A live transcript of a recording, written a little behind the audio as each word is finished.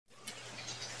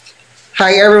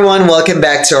Hi everyone, welcome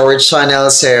back to our channel.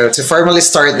 So to formally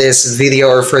start this video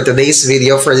or for today's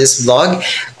video for this vlog,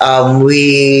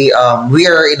 we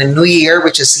are in a new year,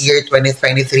 which is year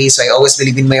 2023. So I always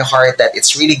believe in my heart that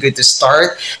it's really good to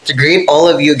start to greet all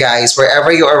of you guys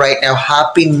wherever you are right now.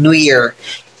 Happy New Year!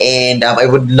 And I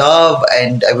would love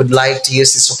and I would like to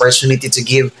use this opportunity to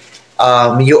give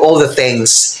you all the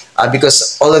things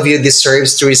because all of you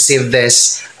deserves to receive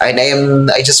this.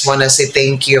 And I just want to say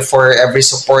thank you for every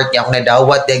support niya. Kung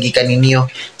nadawat, gikan ninyo.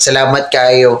 Salamat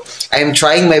kayo. I'm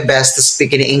trying my best to speak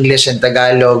in English and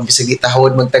Tagalog. Bisag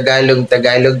itahod mag-Tagalog,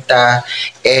 Tagalog ta.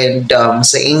 And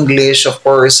sa English, of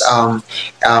course, I'm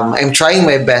trying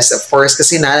my best, of course,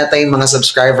 kasi nana tayong mga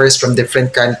subscribers from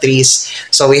different countries.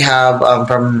 So we have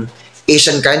from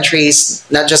Asian countries,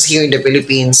 not just here in the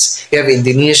Philippines. We have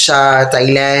Indonesia,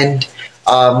 Thailand.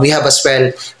 We have as well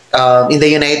in the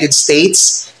United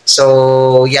States.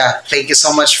 So yeah, thank you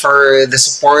so much for the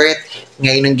support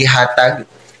ngayon ng gihatag.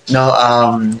 No,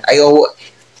 I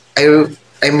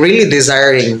I'm really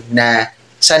desiring na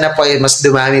sana po mas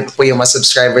dumami po yung mga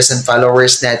subscribers and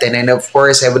followers natin. And of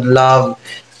course, I would love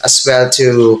as well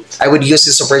to I would use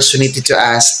this opportunity to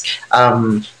ask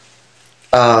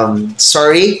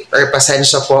sorry or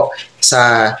pasensya po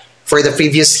sa for the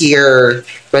previous year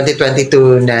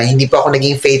 2022 na hindi po ako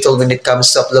naging faithful when it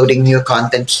comes to uploading new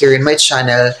content here in my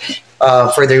channel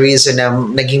for the reason na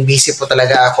naging busy po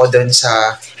talaga ako doon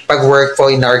sa pag-work po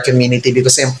in our community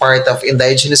because I'm part of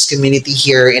indigenous community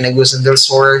here in Agusan del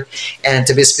Sur, and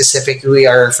to be specific, we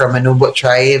are from Manubo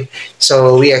tribe,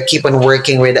 so we are keep on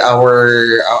working with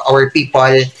our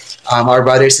people, our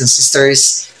brothers and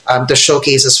sisters, to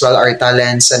showcase as well our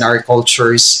talents and our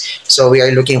cultures. So we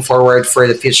are looking forward for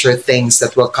the future things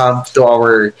that will come to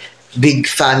our big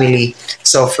family.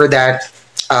 So for that,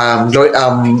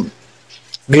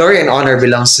 glory and honor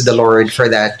belongs to the Lord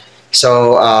for that.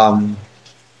 So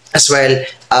as well,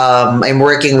 I'm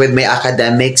working with my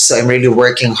academics, so I'm really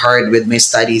working hard with my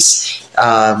studies.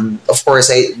 Of course,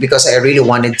 because I really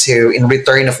wanted to, in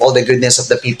return of all the goodness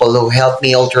of the people who helped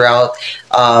me all throughout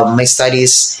my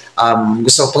studies,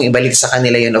 gusto pong ibalik sa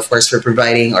kanila yun, of course, for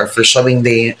providing or for showing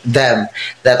them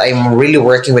that I'm really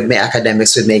working with my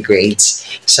academics, with my grades.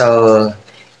 So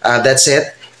that's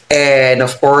it. And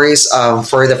of course,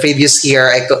 for the previous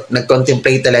year,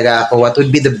 nag-contemplate talaga ako what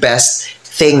would be the best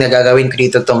thing na gagawin ko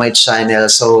dito to my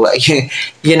channel. So,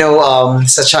 you know,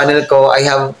 sa channel ko,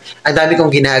 ang dami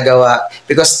kong ginagawa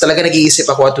because talaga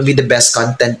nag-iisip ako what would be the best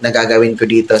content na gagawin ko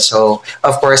dito. So,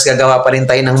 of course, gagawa pa rin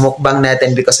tayo ng mukbang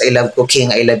natin because I love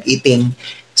cooking, I love eating.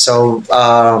 So,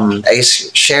 I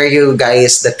share you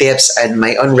guys the tips and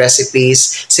my own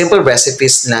recipes, simple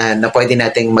recipes na pwede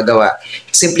nating magawa.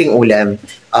 Simpleng ulam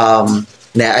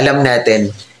na alam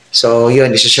natin. So,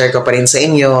 yun, i-share ko pa rin sa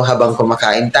inyo habang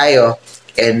kumakain tayo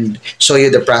and show you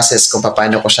the process kung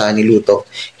paano ko siya niluto.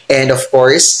 And of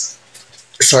course,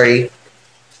 sorry,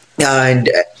 and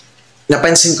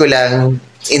napansin ko lang,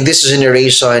 in this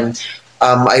generation,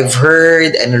 I've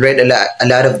heard and read a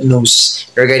lot of news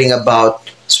regarding about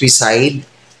suicide.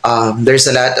 There's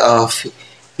a lot of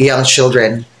young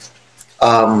children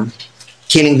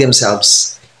killing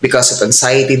themselves because of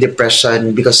anxiety,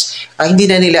 depression, because hindi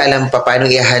na nila alam paano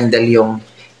i-handle yung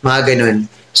mga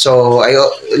ganun. So,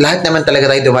 lahat naman talaga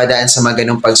tayo dumadaan sa mga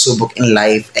ganung pagsubok in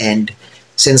life, and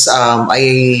since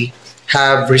I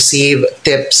have received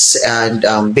tips and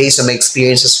based on my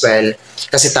experience as well,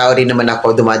 kasi tao din naman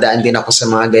ako, dumadaan din ako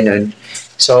sa mga ganun.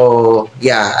 So,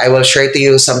 yeah, I will share to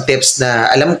you some tips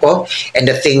na alam ko and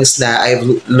the things na I've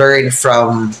learned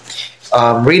from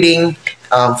reading,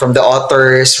 from the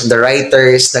authors, from the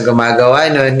writers na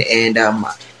gumagawa nun, and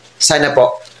sana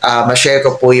po ma-share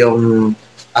ko po yung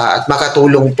at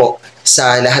makatulong po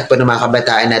sa lahat po ng mga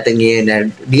kabataan natin ngayon na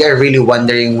they are really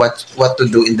wondering what to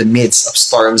do in the midst of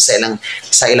storms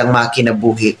sa ilang mga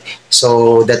kinabuhi.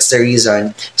 So that's the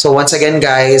reason. So once again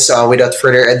guys, without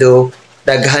further ado,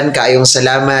 daghan kaayong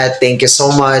salamat. Thank you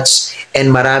so much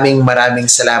and maraming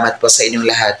salamat po sa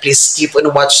inyong lahat. Please keep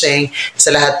on watching.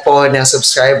 Sa lahat po ng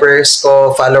subscribers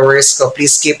ko, followers ko,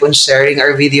 please keep on sharing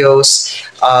our videos.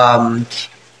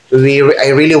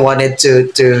 I really wanted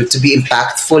to be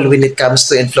impactful when it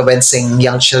comes to influencing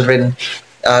young children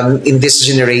in this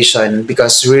generation,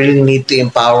 because we really need to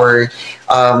empower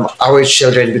our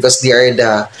children because they are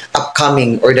the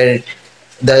upcoming or the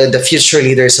future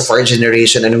leaders of our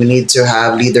generation, and we need to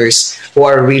have leaders who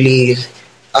are really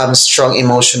strong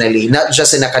emotionally, not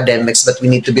just in academics, but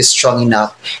we need to be strong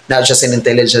enough, not just in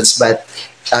intelligence, but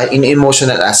in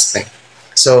emotional aspect.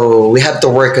 So we have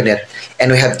to work on it,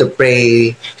 and we have to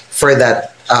pray for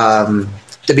that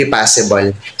to be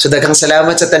possible. So daghang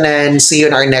salamat sa tanan. See you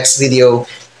in our next video.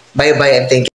 Bye bye and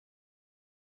thank